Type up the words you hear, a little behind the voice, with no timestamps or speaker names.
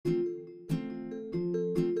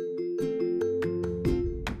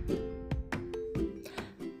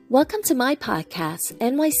Welcome to my podcast,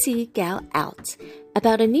 NYC Gal Out,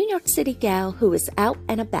 about a New York City gal who is out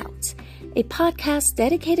and about. A podcast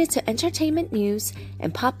dedicated to entertainment news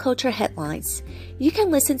and pop culture headlines. You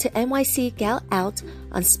can listen to NYC Gal Out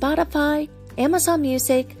on Spotify, Amazon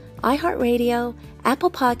Music, iHeartRadio,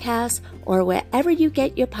 Apple Podcasts, or wherever you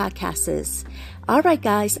get your podcasts. All right,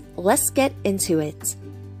 guys, let's get into it.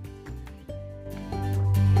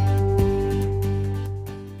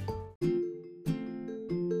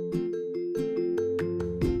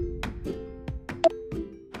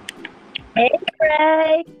 Hey,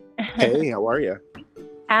 Greg. Hey, how are you?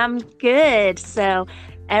 I'm good. So,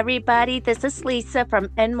 everybody, this is Lisa from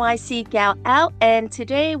NYC Gal Out, and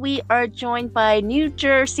today we are joined by New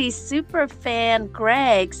Jersey superfan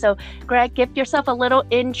Greg. So, Greg, give yourself a little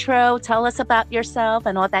intro. Tell us about yourself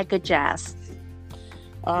and all that good jazz.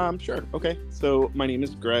 Sure. Okay. So, my name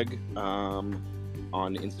is Greg. On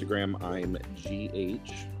Instagram, I'm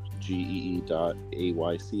GEH, GEE.AYCH.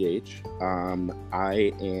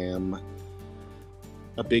 I am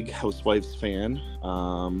a big Housewives fan.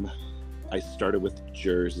 I started with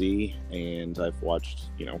Jersey, and I've watched,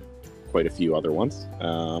 quite a few other ones.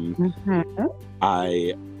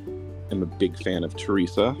 I am a big fan of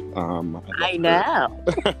Teresa. I know.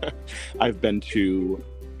 I've been to.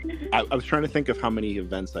 I was trying to think of how many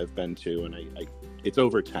events I've been to, and I it's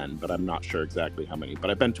over 10, but I'm not sure exactly how many.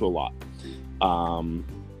 But I've been to a lot.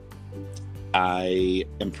 I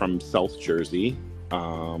am from South Jersey.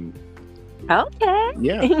 Okay.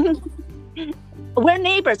 Yeah. We're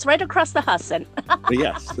neighbors right across the Hudson.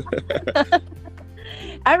 Yes.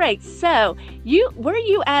 All right. So were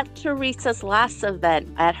you at Teresa's last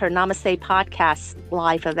event at her Namaste podcast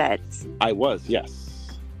live event? I was, yes.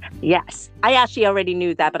 Yes. I actually already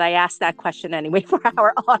knew that, but I asked that question anyway for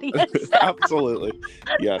our audience. Absolutely.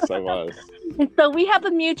 Yes, I was. So we have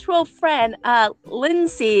a mutual friend,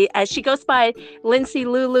 Lindsay. She goes by Lindsay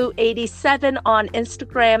Lulu 87 on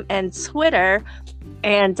Instagram and Twitter.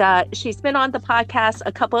 And she's been on the podcast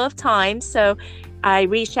a couple of times. So I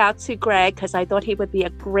reached out to Greg because I thought he would be a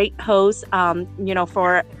great host,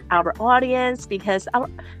 for our audience, because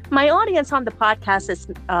my audience on the podcast is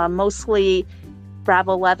mostly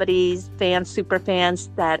Bravo Levities fans, super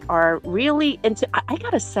fans that are really into, I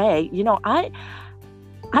gotta say,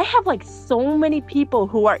 I have like so many people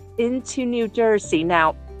who are into New Jersey.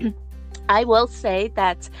 Now, I will say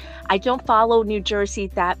that I don't follow New Jersey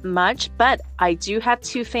that much, but I do have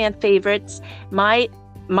two fan favorites. My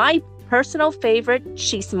personal favorite,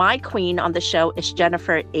 she's my queen on the show, is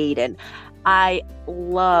Jennifer Aydin. I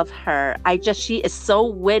love her. She is so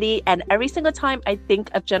witty. And every single time I think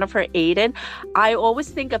of Jennifer Aydin, I always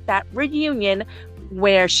think of that reunion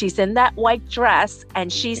where she's in that white dress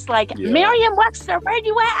and she's like, yeah. Merriam-Webster, where are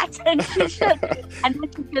you at? And she's just, and then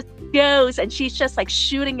she just goes and she's just like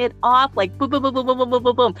shooting it off, like boom, boom, boom, boom, boom, boom, boom,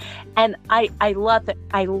 boom, boom. And I love it.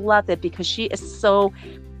 I love it because she is so,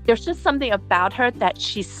 there's just something about her that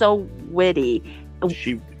she's so witty.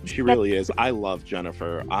 She really is. I love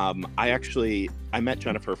Jennifer. I met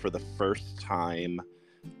Jennifer for the first time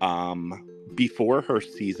before her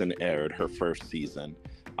season aired, her first season.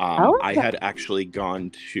 I had actually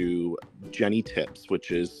gone to Jenny Tips, which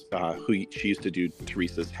is who she used to do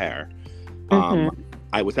Teresa's hair.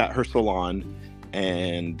 I was at her salon,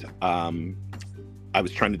 and I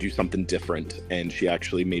was trying to do something different, and she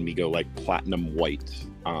actually made me go like platinum white.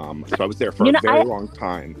 So I was there for a very long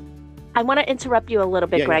time. I want to interrupt you a little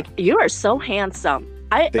bit, Greg. Yeah. You are so handsome.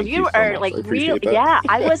 Thank you so much. Like real, yeah.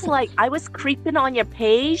 I was creeping on your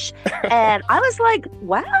page, and I was like,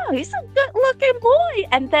 "Wow, he's a good-looking boy."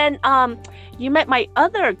 And then, you met my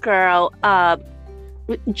other girl,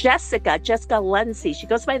 Jessica Lindsay. She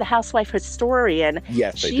goes by the Housewife Historian.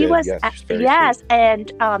 Yes, she was. Yes,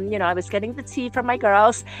 and I was getting the tea from my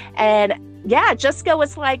girls, and yeah, Jessica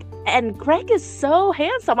was like, and Greg is so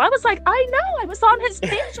handsome. I was like, I know. I was on his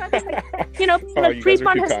page. I was like, being a creep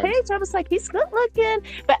on his page. I was like, he's good looking.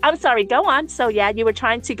 But I'm sorry, go on. So yeah, you were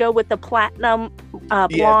trying to go with the platinum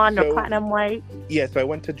blonde or platinum white. Yeah, so I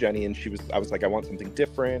went to Jenny and I was like, I want something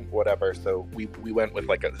different, whatever. So we went with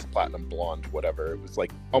like this platinum blonde, whatever. It was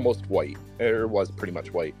like almost white. It was pretty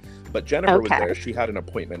much white. But Jennifer was there. She had an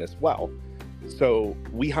appointment as well. So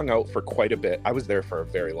we hung out for quite a bit. I was there for a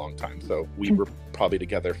very long time. So we were probably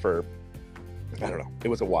together for, I don't know, it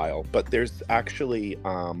was a while. But there's actually,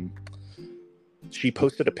 she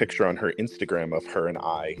posted a picture on her Instagram of her and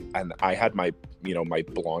I had my, my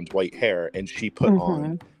blonde white hair, and she put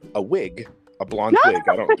on a wig, a blonde wig.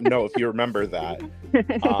 I don't know if you remember that.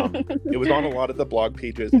 It was on a lot of the blog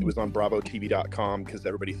pages. It was on BravoTV.com because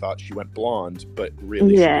everybody thought she went blonde, but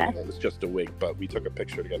really it was just a wig. But we took a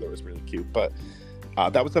picture together. It was really cute. But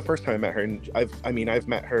That was the first time I met her, and I've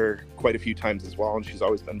met her quite a few times as well, and she's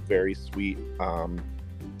always been very sweet.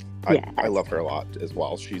 I love her a lot as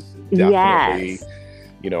well. She's definitely,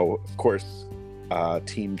 of course,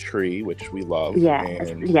 Team Tree, which we love.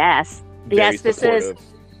 Yes. Supportive.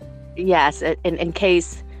 Yes. In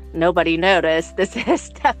case nobody noticed, this is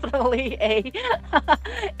definitely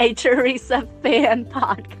a Teresa fan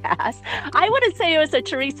podcast. I wouldn't say it was a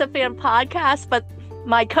Teresa fan podcast, but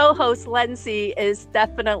my co-host Lindsay is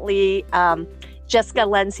definitely Jessica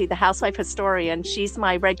Lindsay, the housewife historian. She's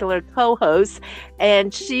my regular co-host,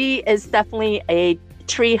 and she is definitely a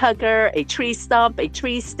tree hugger, a tree stump, a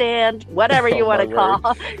tree stand, whatever you want to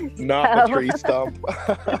call. Not a tree stump.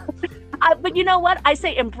 But you know what? I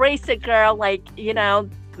say embrace it, girl. Like,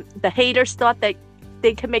 the haters thought that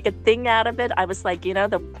they could make a thing out of it. I was like,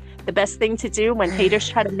 the best thing to do when haters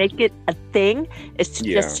try to make it a thing is to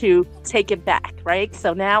just to take it back, right?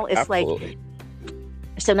 So now it's Absolutely.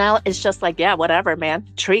 just like, yeah, whatever, man.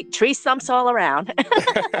 Tree stumps all around.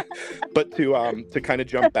 But to kind of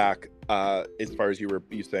jump back, as far as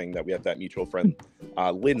you saying that we have that mutual friend,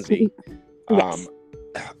 Lindsay. Yes.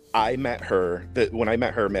 I met her. When I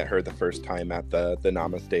met her the first time at the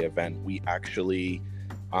Namaste event. We actually,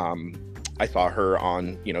 I saw her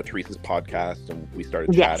on Teresa's podcast, and we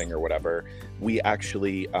started chatting or whatever. We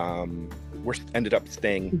actually ended up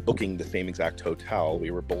booking the same exact hotel.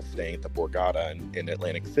 We were both staying at the Borgata in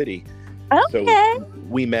Atlantic City. Okay. So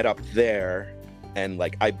we met up there, and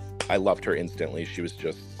like I loved her instantly. She was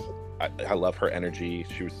just I love her energy.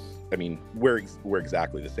 She was. I mean, we're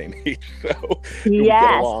exactly the same age, so we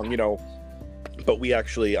get along, But we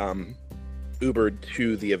actually Ubered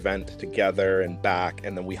to the event together and back,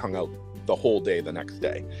 and then we hung out the whole day the next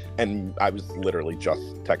day. And I was literally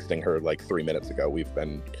just texting her like 3 minutes ago.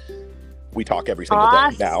 We talk every single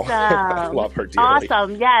day now. I love her dearly.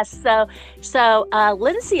 Awesome. Yes. So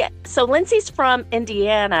Lindsay's from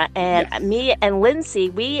Indiana, and me and Lindsay,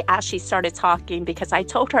 we actually started talking because I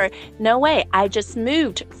told her, no way, I just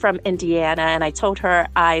moved from Indiana. And I told her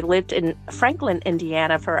I lived in Franklin,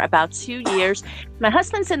 Indiana for about 2 years. My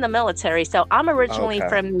husband's in the military, so I'm originally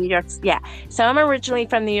from New York. Yeah. So I'm originally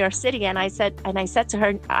from New York City. And I said to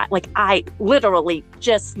her, I literally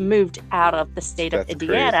just moved out of the state of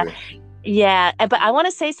Indiana. Crazy. Yeah, but I want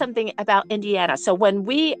to say something about Indiana. So when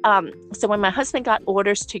when my husband got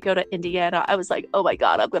orders to go to Indiana, I was like, oh my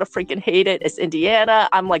God, I'm gonna freaking hate it. It's Indiana.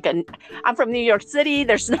 I'm from New York City.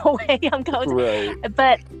 There's no way I'm going. Right.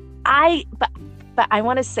 But I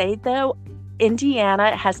want to say though,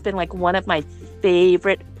 Indiana has been like one of my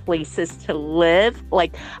favorite places to live.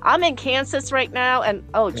 Like I'm in Kansas right now, and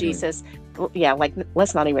Jesus. Yeah,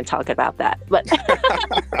 let's not even talk about that. But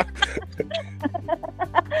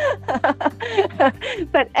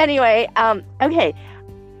but anyway, okay.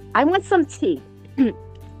 I want some tea.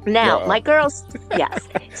 Now, my girls, yes.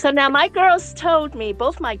 So now my girls told me,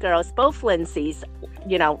 both Lindsays,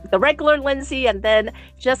 the regular Lindsay and then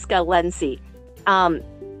Jessica Lindsay,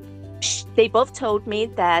 they both told me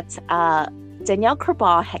that Danielle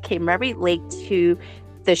Cabral came very late to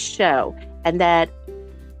the show, and that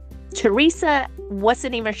Teresa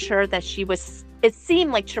wasn't even sure that she was. It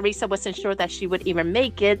seemed like Teresa wasn't sure that she would even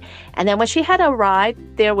make it. And then when she had arrived,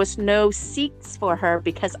 there was no seats for her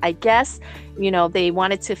because I guess, they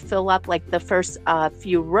wanted to fill up like the first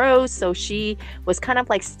few rows. So she was kind of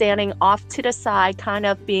like standing off to the side, kind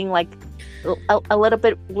of being like a little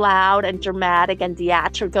bit loud and dramatic and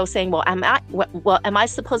theatrical, saying, am I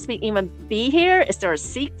supposed to even be here? Is there a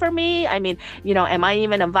seat for me? I mean, am I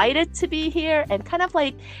even invited to be here? And kind of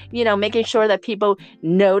like, making sure that people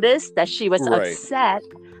noticed that she was upset.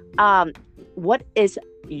 What is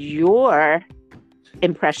your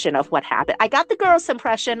impression of what happened? I got the girl's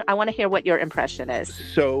impression. I want to hear what your impression is.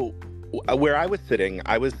 So where I was sitting,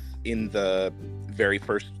 I was in the very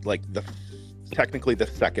first, technically the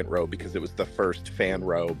second row, because it was the first fan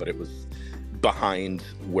row, but it was behind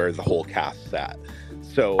where the whole cast sat.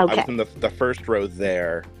 So I was in the first row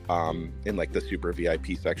there, in like the super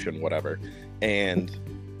VIP section, whatever. And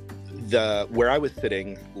where I was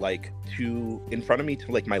sitting, in front of me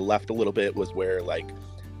to my left a little bit was where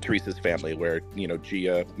Teresa's family, where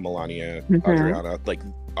Gia, Melania, Adriana,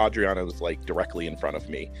 Adriana was directly in front of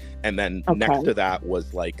me, and then next to that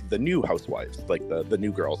was the new housewives, the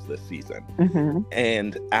new girls this season.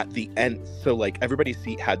 And at the end, so everybody's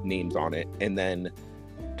seat had names on it, and then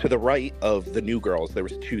to the right of the new girls there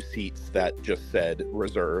was 2 seats that just said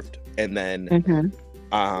reserved, and then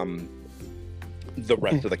the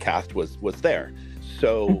rest of the cast was there.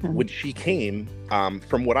 So when she came,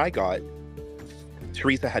 from what I got,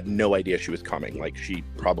 Teresa had no idea she was coming. Like, she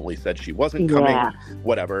probably said she wasn't coming,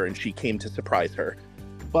 whatever, and she came to surprise her.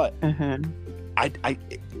 But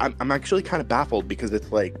I'm actually kind of baffled, because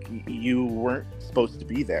it's like, you weren't supposed to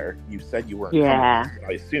be there. You said you weren't coming,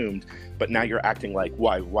 I assumed, but now you're acting like,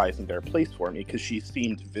 why isn't there a place for me? Because she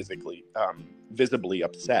seemed visibly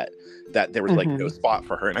upset that there was like no spot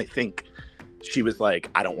for her. And I think she was like,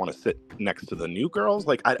 I don't want to sit next to the new girls.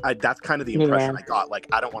 Like, I that's kind of the impression I got. Like,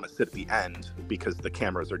 I don't want to sit at the end because the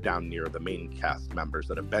cameras are down near the main cast members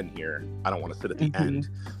that have been here. I don't want to sit at the end.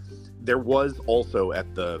 There was also,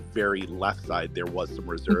 at the very left side, there was some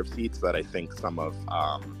reserve seats that I think some of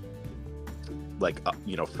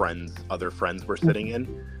other friends were sitting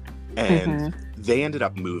in, and they ended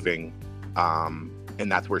up moving,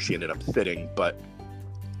 and that's where she ended up sitting. But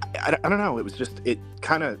I don't know, it was just, it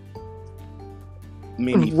kind of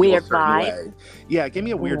made me feel a certain way. Yeah, it gave me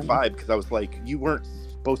a weird vibe, because I was like, you weren't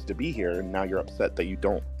supposed to be here, and now you're upset that you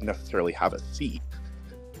don't necessarily have a seat.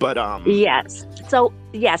 But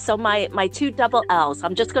so my two double L's,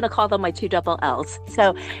 I'm just going to call them my two double L's.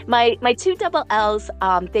 So my two double L's,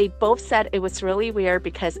 they both said it was really weird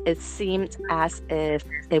because it seemed as if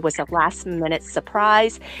it was a last minute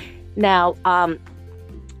surprise. Now,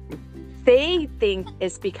 they think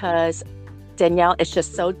it's because Danielle is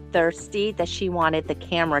just so thirsty that she wanted the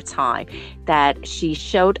camera time, that she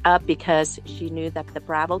showed up because she knew that the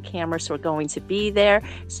Bravo cameras were going to be there.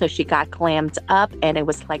 So she got glammed up, and it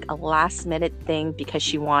was like a last minute thing because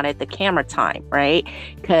she wanted the camera time, right?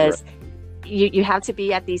 Because you have to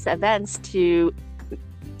be at these events to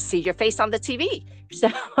see your face on the TV. So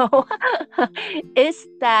is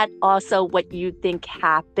that also what you think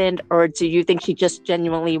happened, or do you think she just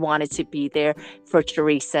genuinely wanted to be there for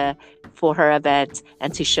Teresa for her event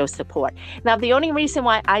and to show support? Now, the only reason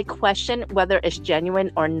why I question whether it's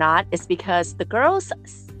genuine or not is because the girls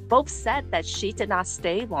both said that she did not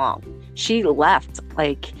stay long. She left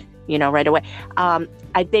right away.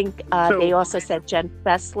 I think they also said Jen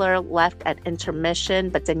Fessler left at intermission,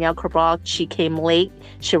 but Danielle Cabral, she came late.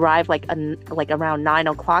 She arrived like around 9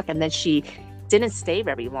 o'clock, and then she didn't stay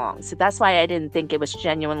very long. So that's why I didn't think it was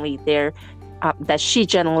genuinely there, that she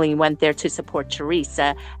genuinely went there to support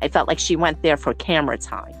Teresa. I felt like she went there for camera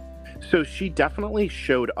time. So she definitely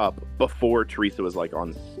showed up before Teresa was like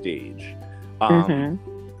on stage.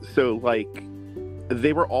 So like,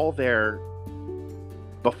 they were all there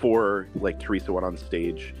before like Teresa went on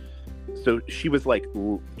stage, so she was like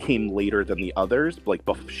came later than the others. Like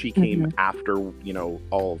she came after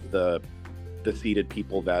all the seated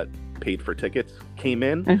people that paid for tickets came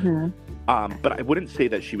in. But I wouldn't say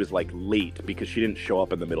that she was like late, because she didn't show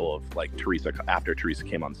up in the middle of like Teresa after Teresa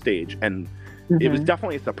came on stage, and it was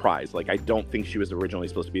definitely a surprise. Like, I don't think she was originally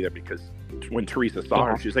supposed to be there, because when Teresa saw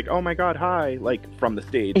her, she was like, "Oh my God, hi!" Like from the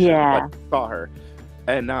stage, saw her,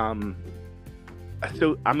 and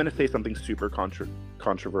so I'm going to say something super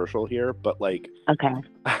controversial here, but like,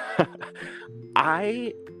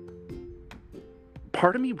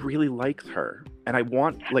 part of me really likes her, and I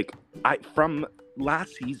want, from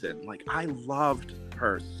last season, like, I loved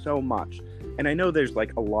her so much, and I know there's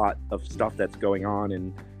like a lot of stuff that's going on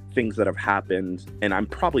and things that have happened, and I'm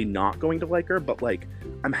probably not going to like her, but like,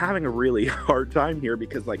 I'm having a really hard time here,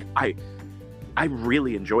 because like, I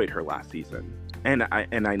really enjoyed her last season. And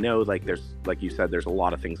I know, like, there's, like you said, there's a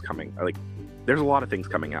lot of things coming. Like, there's a lot of things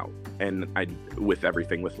coming out, and with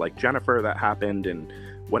everything with like Jennifer that happened and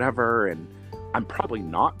whatever. And I'm probably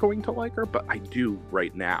not going to like her, but I do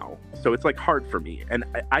right now. So it's like hard for me, and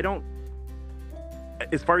I don't.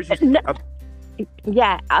 As far as you.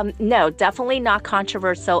 No, definitely not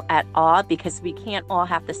controversial at all, because we can't all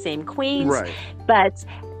have the same queens. Right. But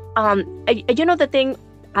the thing,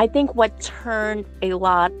 I think what turned a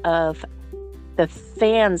lot of the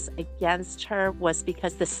fans against her was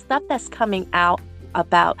because the stuff that's coming out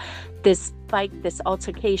about this fight, this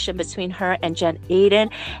altercation between her and Jen Aydin.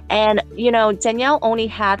 And, Danielle only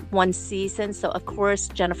had one season, so of course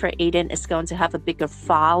Jennifer Aydin is going to have a bigger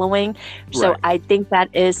following. So I think that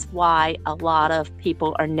is why a lot of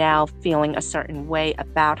people are now feeling a certain way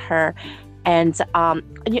about her. And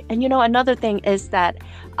another thing is that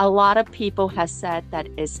a lot of people have said that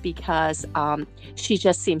it's because she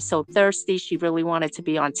just seems so thirsty. She really wanted to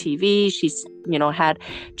be on TV. She's, had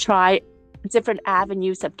tried different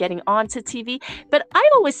avenues of getting onto TV. But I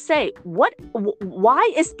always say,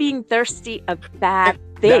 why is being thirsty a bad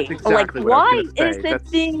thing? Exactly why is it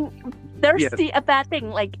being thirsty a bad thing?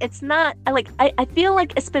 Like, it's not, like, I feel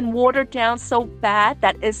like it's been watered down so bad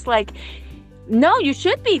that it's like, No, you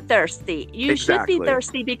should be thirsty. You Exactly. should be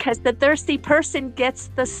thirsty because the thirsty person gets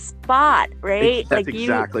the spot, right? That's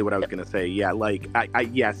exactly what I was going to say. Yeah, like,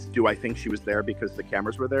 yes, do I think she was there because the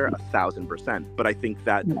cameras were there? 1,000%. But I think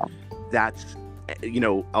that that's,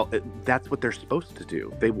 that's what they're supposed to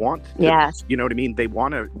do. They want to, you know what I mean? They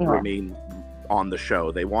want to remain on the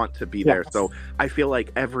show. They want to be there. So I feel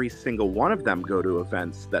like every single one of them go to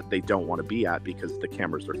events that they don't want to be at because the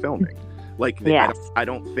cameras are filming. Like, I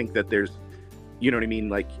don't think that there's, you know what I mean?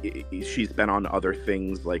 Like, she's been on other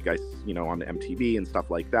things, like, on MTV and stuff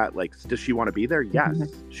like that. Like, does she want to be there? Yes,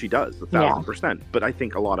 she does, 1,000%. But I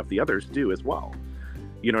think a lot of the others do as well.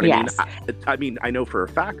 You know what I mean? I mean, I know for a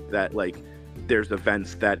fact that, like, there's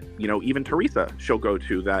events that, even Teresa, she'll go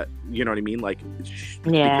to that, you know what I mean? Like,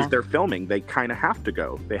 because they're filming, they kind of have to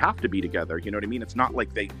go. They have to be together. You know what I mean? It's not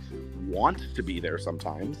like they want to be there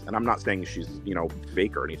sometimes. And I'm not saying she's,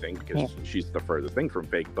 fake or anything, because she's the furthest thing from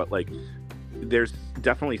fake. But, like, there's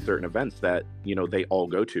definitely certain events that, they all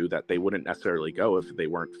go to that they wouldn't necessarily go if they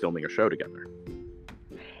weren't filming a show together.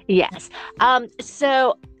 Yes.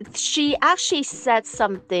 So she actually said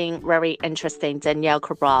something very interesting, Danielle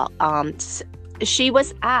Cabral. She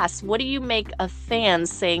was asked, what do you make of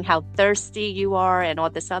fans saying how thirsty you are and all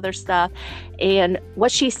this other stuff? And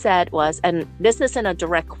what she said was, and this isn't a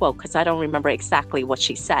direct quote because I don't remember exactly what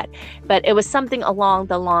she said, but it was something along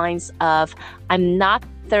the lines of, I'm not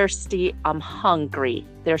thirsty, I'm hungry.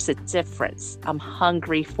 There's a difference. I'm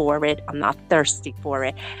hungry for it. I'm not thirsty for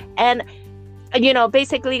it. And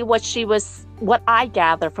basically what I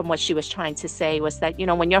gather from what she was trying to say was that,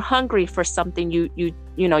 when you're hungry for something, you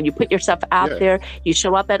put yourself out there, you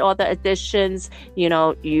show up at all the auditions,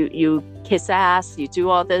 you kiss ass, you do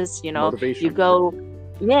all this, Motivation. you go.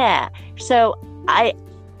 Yeah. So I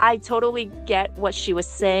totally get what she was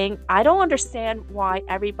saying. I don't understand why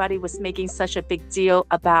everybody was making such a big deal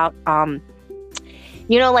about,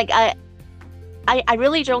 I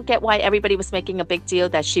really don't get why everybody was making a big deal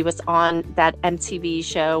that she was on that MTV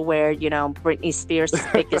show where, Britney Spears'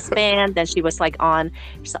 biggest fan. Then she was like on,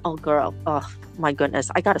 oh girl, oh my goodness,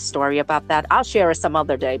 I got a story about that. I'll share it some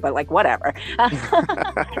other day, but like whatever.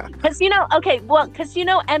 Because,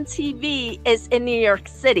 MTV is in New York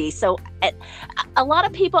City. So a lot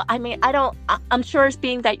of people, I'm sure it's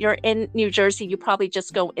being that you're in New Jersey, you probably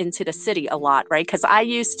just go into the city a lot, right? Because I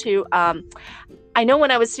used to, I know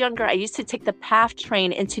when I was younger, I used to take the PATH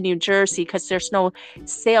train into New Jersey because there's no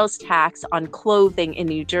sales tax on clothing in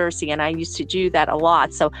New Jersey. And I used to do that a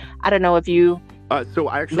lot. So I don't know if you so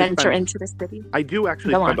I actually venture into the city. I do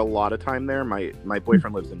actually spend a lot of time there. My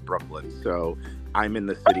boyfriend lives in Brooklyn. So I'm in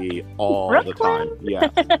the city all the time. Yeah.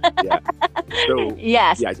 So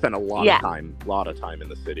I spend a lot of time in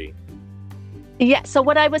the city. Yeah. So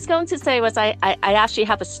what I was going to say was I actually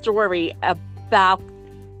have a story about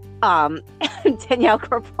Danielle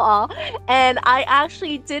Cabral, and I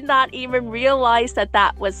actually did not even realize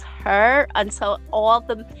that was her until all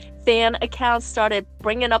the fan accounts started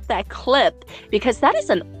bringing up that clip, because that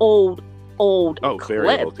is an old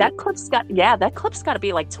clip. Old, that clip's got to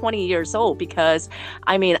be like 20 years old, because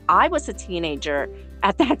I was a teenager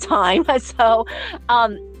at that time. So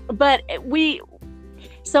there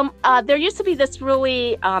used to be this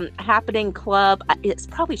really happening club. It's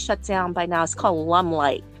probably shut down by now. It's called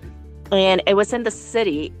Lumlight. And it was in the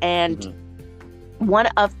city, and one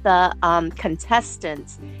of the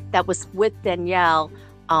contestants that was with Danielle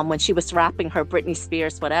when she was rapping her Britney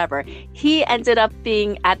Spears, whatever, he ended up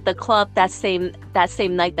being at the club that same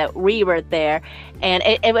night that we were there, and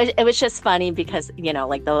it was just funny because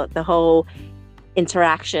like the whole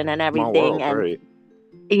interaction and everything. Small world, and right.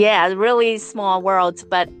 Yeah, really small world.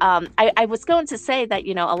 But I was going to say that,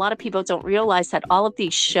 a lot of people don't realize that all of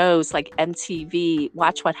these shows like MTV,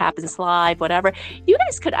 Watch What Happens Live, whatever, you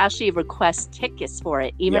guys could actually request tickets for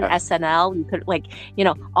it. Even SNL, you could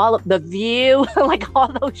all of The View, like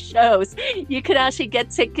all those shows, you could actually get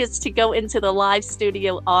tickets to go into the live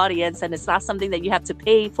studio audience. And it's not something that you have to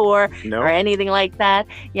pay for or anything like that.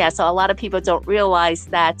 Yeah, so a lot of people don't realize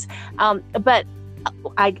that. But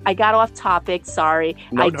I got off topic. Sorry.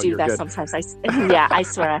 I do that good. Sometimes. I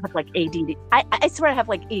swear I have like ADD. I swear I have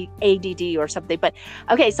like ADD or something. But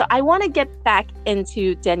okay, so I want to get back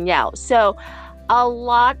into Danielle. So a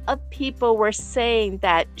lot of people were saying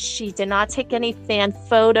that she did not take any fan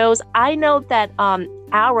photos. I know that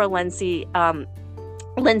our Lindsay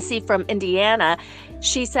from Indiana,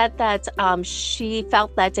 she said that she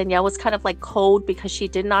felt that Danielle was kind of like cold because she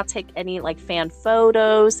did not take any like fan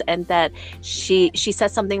photos, and that she said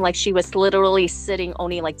something like she was literally sitting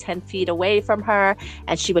only like 10 feet away from her,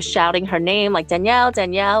 and she was shouting her name like Danielle,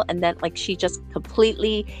 and then like she just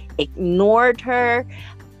completely ignored her.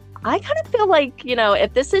 I kind of feel like,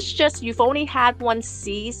 if this is just, you've only had one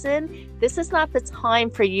season, this is not the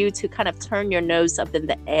time for you to kind of turn your nose up in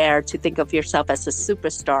the air to think of yourself as a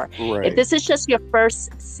superstar. Right. If this is just your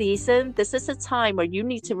first season, this is a time where you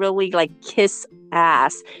need to really like kiss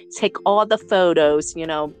ass, take all the photos,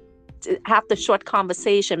 have the short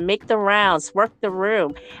conversation, make the rounds, work the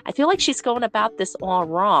room. I feel like she's going about this all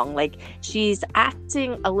wrong. Like, she's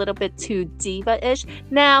acting a little bit too diva-ish.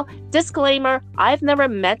 Now, disclaimer, I've never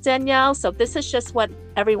met Danielle, so this is just what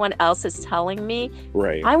everyone else is telling me.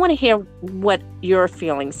 Right. I want to hear what your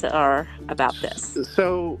feelings are about this.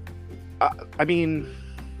 So, I mean,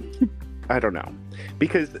 I don't know.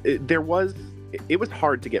 Because it was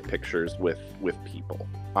hard to get pictures with people.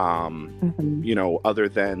 Other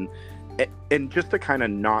than, and just to kind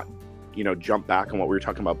of not, jump back on what we were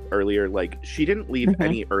talking about earlier, like, she didn't leave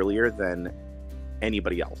any earlier than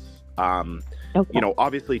anybody else.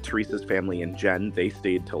 Obviously Teresa's family and Jen, they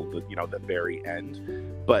stayed till the very end,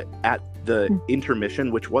 but at the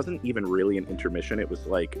intermission, which wasn't even really an intermission, it was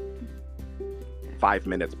like 5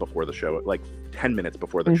 minutes before the show, like 10 minutes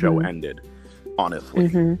before the show ended. Honestly,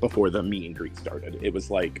 before the meet and greet started, it was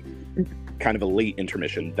like kind of a late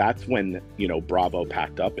intermission. That's when Bravo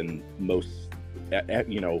packed up, and most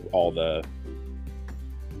all the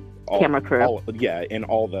camera crew, and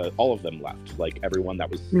all of them left. Like, everyone that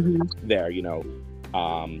was there,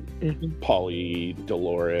 Polly,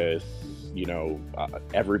 Dolores,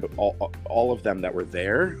 everybody, all of them that were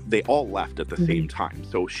there, they all left at the same time.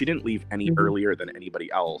 So she didn't leave any earlier than anybody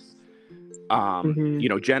else.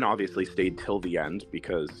 Jen obviously stayed till the end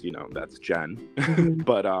because, that's Jen.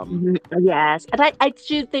 But yes, and I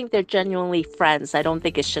do think they're genuinely friends. I don't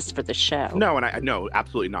think it's just for the show. No, and no,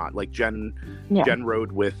 absolutely not. Like, Jen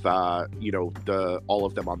rode with all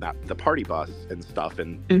of them on the party bus and stuff,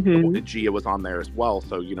 and Gia was on there as well.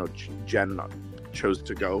 So Jen chose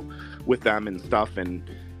to go with them and stuff, and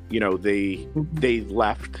they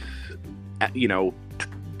left at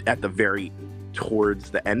the very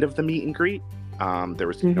towards the end of the meet and greet. There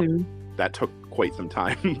was that took quite some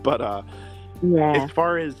time, but as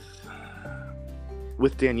far as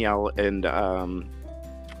with Danielle and I'm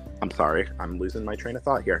sorry, I'm losing my train of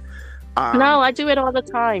thought here. No, I do it all the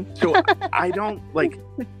time. So I don't like,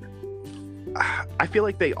 I feel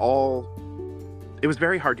like it was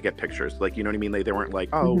very hard to get pictures. Like, you know what I mean? They weren't like,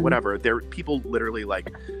 oh, whatever. There were people literally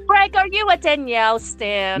like, Greg, are you a Danielle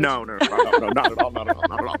stan? No, not at all.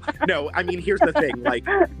 No, I mean, here's the thing. Like,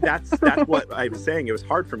 that's what I was saying. It was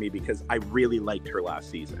hard for me because I really liked her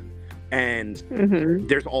last season. And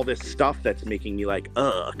there's all this stuff that's making me like,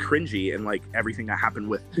 cringy. And like everything that happened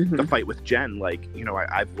with the fight with Jen, like,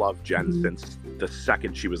 I've loved Jen since the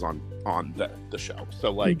second she was on the show.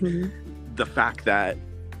 So like the fact that,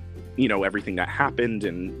 everything that happened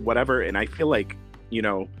and whatever. And I feel like, she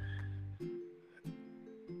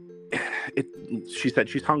said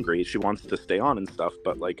she's hungry. She wants to stay on and stuff.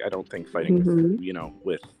 But like, I don't think fighting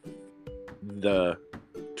with the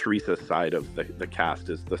Teresa side of the cast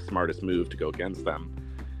is the smartest move to go against them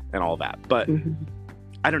and all that. But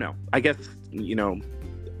I don't know. I guess,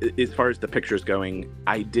 as far as the pictures going,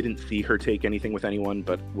 I didn't see her take anything with anyone.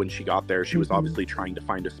 But when she got there, she was obviously trying to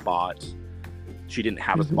find a spot. She didn't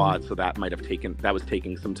have a spot, so that was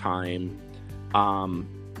taking some time. I'll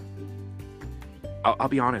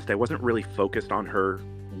be honest, I wasn't really focused on her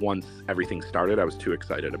once everything started. I was too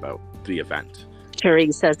excited about the event.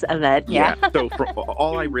 Teresa's event, yeah. So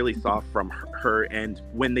all I really saw from her, and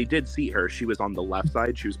when they did see her, she was on the left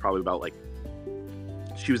side. She was probably about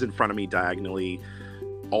she was in front of me diagonally,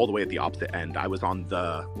 all the way at the opposite end. I was on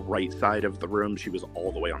the right side of the room. She was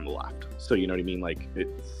all the way on the left. So you know what I mean? Like,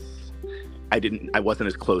 I wasn't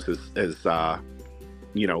as close as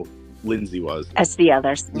Lindsay was. As the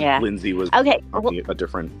others, yeah. Lindsay was on a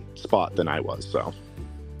different spot than I was, so.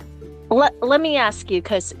 Let me ask you,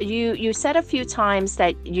 because you said a few times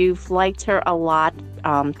that you've liked her a lot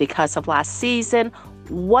because of last season.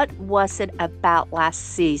 What was it about last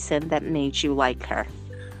season that made you like her?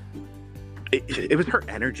 It was her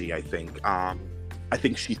energy, I think. I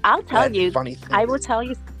think she. I'll tell you. Funny things. I will tell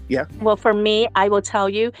you. Yeah. Well, for me, I will tell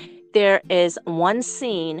you. There is one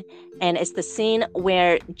scene, and it's the scene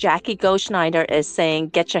where Jackie Goldschneider is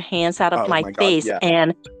saying, "Get your hands out of my face," God, yeah.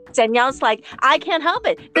 And Danielle's like, "I can't help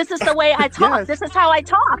it. This is the way I talk. Yes. This is how I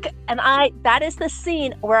talk." And that is the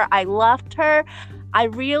scene where I loved her. I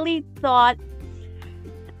really thought.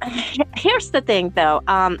 Here's the thing, though.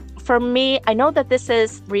 For me, I know that this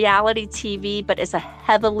is reality TV, but it's a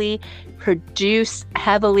heavily produced,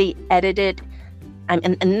 heavily edited.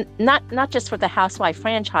 And not just for the Housewife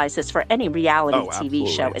franchises, for any reality TV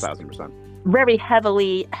show. It's 1,000%. very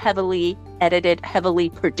heavily edited, heavily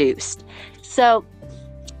produced. So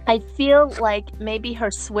I feel like maybe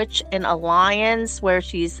her switch in alliance, where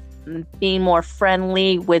she's being more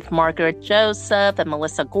friendly with Margaret Joseph and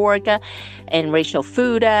Melissa Gorga and Rachel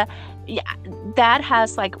Fuda, that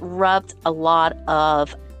has like rubbed a lot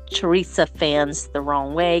of Teresa fans the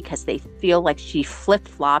wrong way, because they feel like she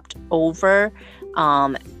flip-flopped over.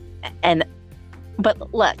 But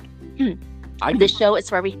look, the show is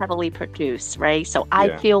very heavily produced, right? So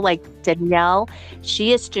I feel like Danielle,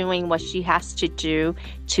 she is doing what she has to do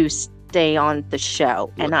to stay on the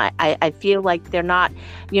show. And I feel like they're not,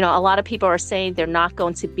 a lot of people are saying they're not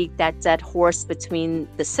going to beat that dead horse between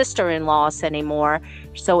the sister-in-laws anymore.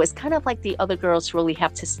 So it's kind of like the other girls really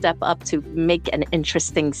have to step up to make an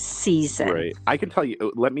interesting season. Right. I can tell you,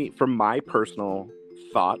 from my personal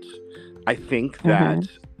thought, I think that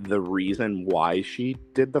the reason why she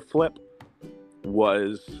did the flip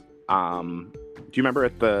was, do you remember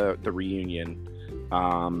at the reunion?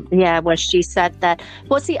 Where she said that.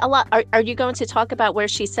 Well, see, a lot. Are you going to talk about where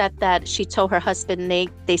she said that she told her husband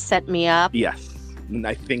Nate, they set me up? Yes, and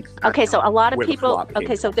I think. Okay, so a lot of people.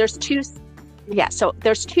 Okay, so there's two. Yeah, so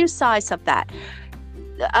there's two sides of that.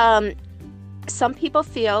 Some people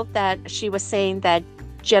feel that she was saying that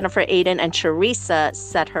Jennifer Aydin and Teresa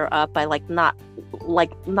set her up by not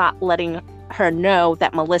letting her know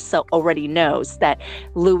that Melissa already knows, that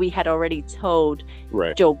Louis had already told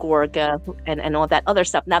Joe Gorga and all that other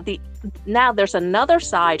stuff. Now there's another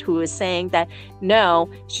side who is saying that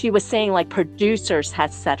no, she was saying like producers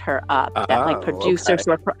had set her up, that like producers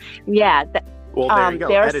were well, there you go.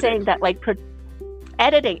 They're Editing. saying that like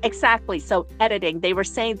editing, exactly. So editing, they were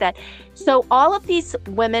saying that. So all of these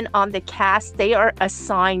women on the cast, they are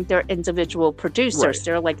assigned their individual producers. Right.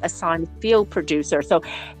 They're like assigned field producers. So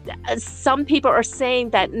some people are saying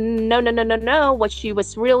that no. What she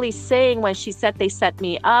was really saying when she said they set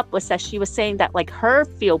me up was that she was saying that like her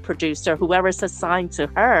field producer, whoever's assigned to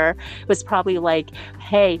her, was probably like,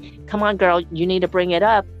 hey, come on, girl, you need to bring it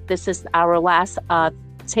up. This is our last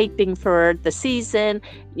taping for the season.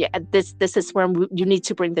 This is when you need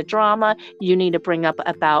to bring the drama. You need to bring up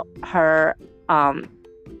about her,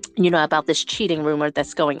 about this cheating rumor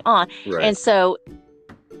that's going on. Right. And so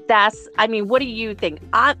what do you think?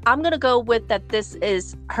 I'm going to go with that this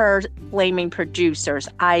is her blaming producers.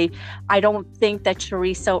 I don't think that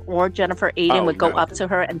Teresa or Jennifer Aydin would go up to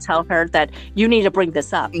her and tell her that you need to bring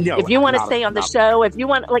this up. No, if you want to stay on the show, if you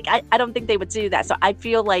want, I don't think they would do that. So I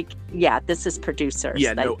feel like, this is producers.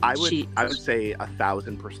 Yeah, no, I would say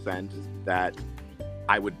 1,000% that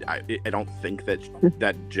I don't think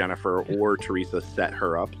that Jennifer or Teresa set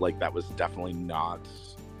her up. Like, that was definitely not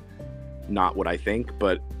what I think.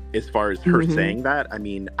 But as far as her saying that, I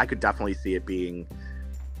mean, I could definitely see it being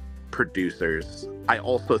producers. I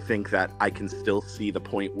also think that I can still see the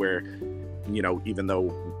point where, even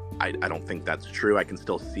though I don't think that's true, I can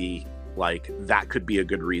still see like that could be a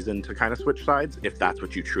good reason to kind of switch sides if that's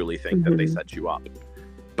what you truly think that they set you up.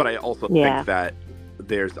 But I also think that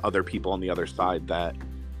there's other people on the other side that,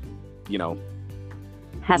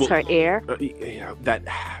 has her ear that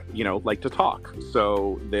like to talk,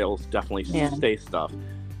 so they'll definitely say stuff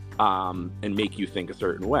and make you think a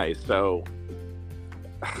certain way. So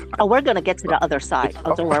we're gonna get to the other side.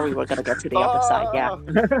 Don't worry, we're gonna get to the other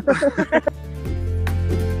side.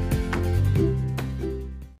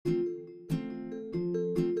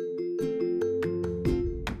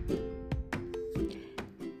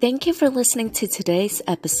 Thank you for listening to today's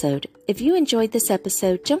episode. If you enjoyed this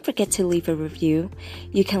episode, don't forget to leave a review.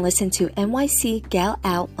 You can listen to NYC Gal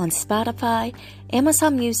Out on Spotify,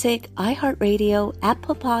 Amazon Music, iHeartRadio,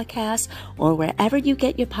 Apple Podcasts, or wherever you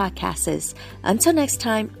get your podcasts. Until next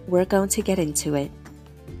time, we're going to get into it.